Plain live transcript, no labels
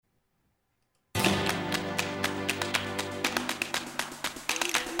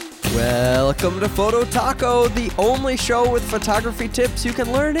Welcome to Photo Taco, the only show with photography tips you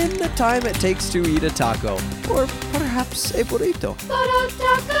can learn in the time it takes to eat a taco, or perhaps a burrito. Photo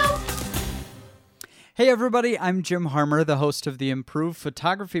Taco! Hey everybody, I'm Jim Harmon, the host of the Improved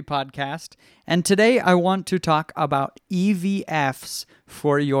Photography Podcast, and today I want to talk about EVFs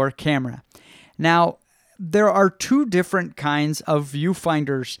for your camera. Now, there are two different kinds of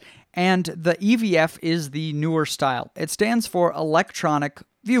viewfinders, and the EVF is the newer style. It stands for Electronic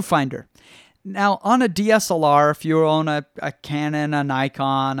Viewfinder. Now, on a DSLR, if you own a Canon, a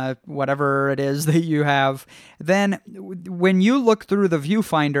Nikon, whatever it is that you have, then when you look through the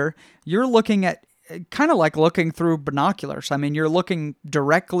viewfinder, you're looking at kind of like looking through binoculars. I mean, you're looking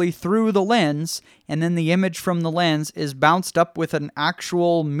directly through the lens, and then the image from the lens is bounced up with an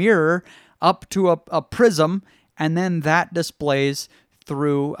actual mirror up to a prism, and then that displays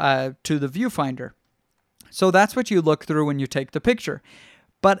through to the viewfinder. So that's what you look through when you take the picture.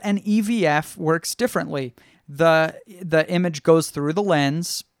 But an EVF works differently. The image goes through the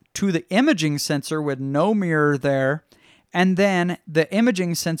lens to the imaging sensor with no mirror there, and then the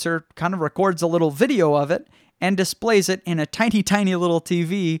imaging sensor kind of records a little video of it and displays it in a tiny, tiny little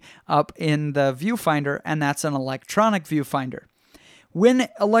TV up in the viewfinder, and that's an electronic viewfinder. When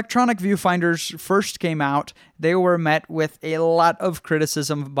electronic viewfinders first came out, they were met with a lot of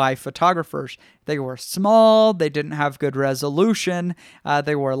criticism by photographers. They were small, they didn't have good resolution,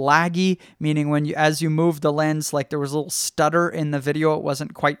 they were laggy, meaning as you moved the lens, like there was a little stutter in the video, it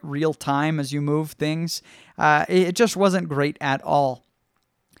wasn't quite real time as you moved things. It just wasn't great at all.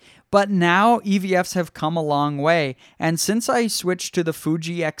 But now EVFs have come a long way, and since I switched to the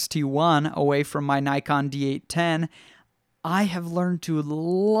Fuji X-T1 away from my Nikon D810, I have learned to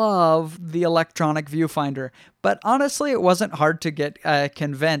love the electronic viewfinder, but honestly, it wasn't hard to get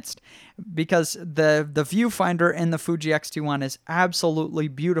convinced because the viewfinder in the Fuji X-T1 is absolutely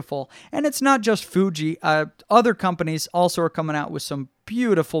beautiful. And it's not just Fuji. Other companies also are coming out with some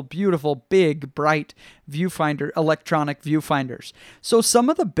beautiful, beautiful, big, bright electronic viewfinders. So some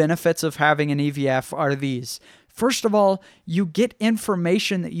of the benefits of having an EVF are these. First of all, you get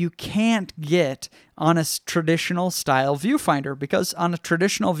information that you can't get on a traditional style viewfinder, because on a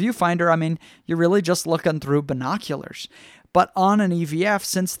traditional viewfinder, I mean, you're really just looking through binoculars. But on an EVF,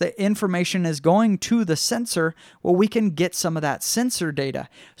 since the information is going to the sensor, well, we can get some of that sensor data.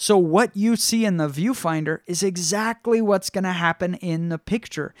 So what you see in the viewfinder is exactly what's going to happen in the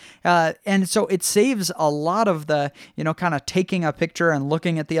picture. And so it saves a lot of the, kind of taking a picture and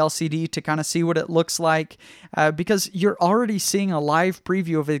looking at the LCD to kind of see what it looks like, because you're already seeing a live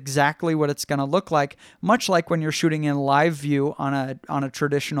preview of exactly what it's going to look like, much like when you're shooting in live view on a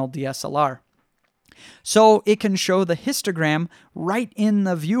traditional DSLR. So it can show the histogram right in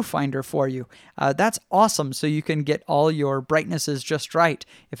the viewfinder for you. That's awesome. So you can get all your brightnesses just right.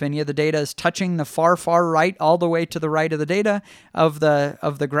 If any of the data is touching the far, far right, all the way to the right of the data of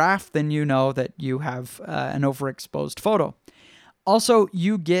the graph, then you know that you have an overexposed photo. Also,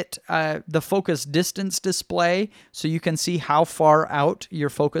 you get the focus distance display, so you can see how far out your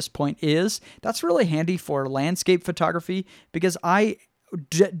focus point is. That's really handy for landscape photography, because I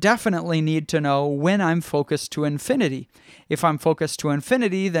definitely need to know when I'm focused to infinity. If I'm focused to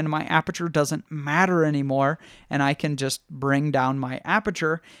infinity, then my aperture doesn't matter anymore, and I can just bring down my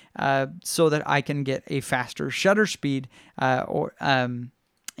aperture so that I can get a faster shutter speed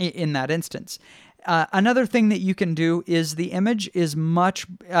in that instance. Another thing that you can do is the image is much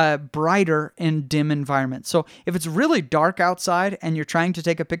brighter in dim environments. So if it's really dark outside and you're trying to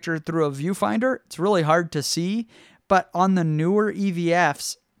take a picture through a viewfinder, it's really hard to see. But on the newer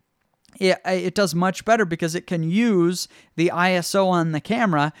EVFs, it does much better because it can use the ISO on the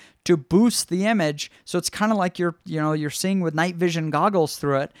camera to boost the image. So it's kind of like you're seeing with night vision goggles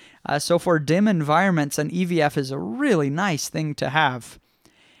through it. So for dim environments, an EVF is a really nice thing to have.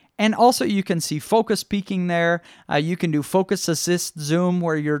 And also you can see focus peaking there. You can do focus assist zoom,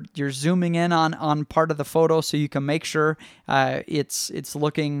 where you're zooming in on part of the photo, so you can make sure it's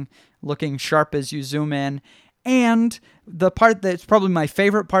looking sharp as you zoom in. And the part that's probably my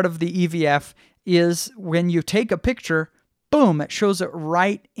favorite part of the EVF is when you take a picture, boom, it shows it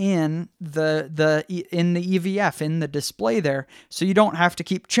right in the EVF, in the display there. So you don't have to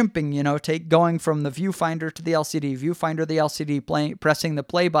keep chimping, going from the viewfinder to the LCD, viewfinder, the LCD, pressing the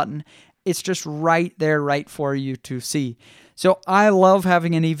play button. It's just right there, right for you to see. So I love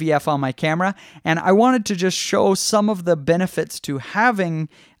having an EVF on my camera, and I wanted to just show some of the benefits to having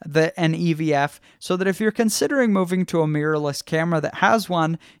an EVF, so that if you're considering moving to a mirrorless camera that has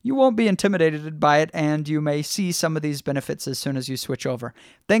one, you won't be intimidated by it, and you may see some of these benefits as soon as you switch over.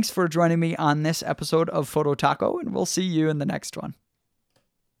 Thanks for joining me on this episode of Photo Taco, and we'll see you in the next one.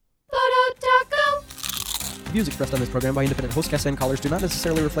 Photo Taco! The views expressed on this program by independent host guests and callers do not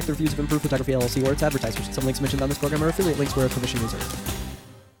necessarily reflect the views of Improved Photography LLC or its advertisers. Some links mentioned on this program are affiliate links where a permission is earned.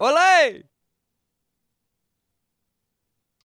 Olé!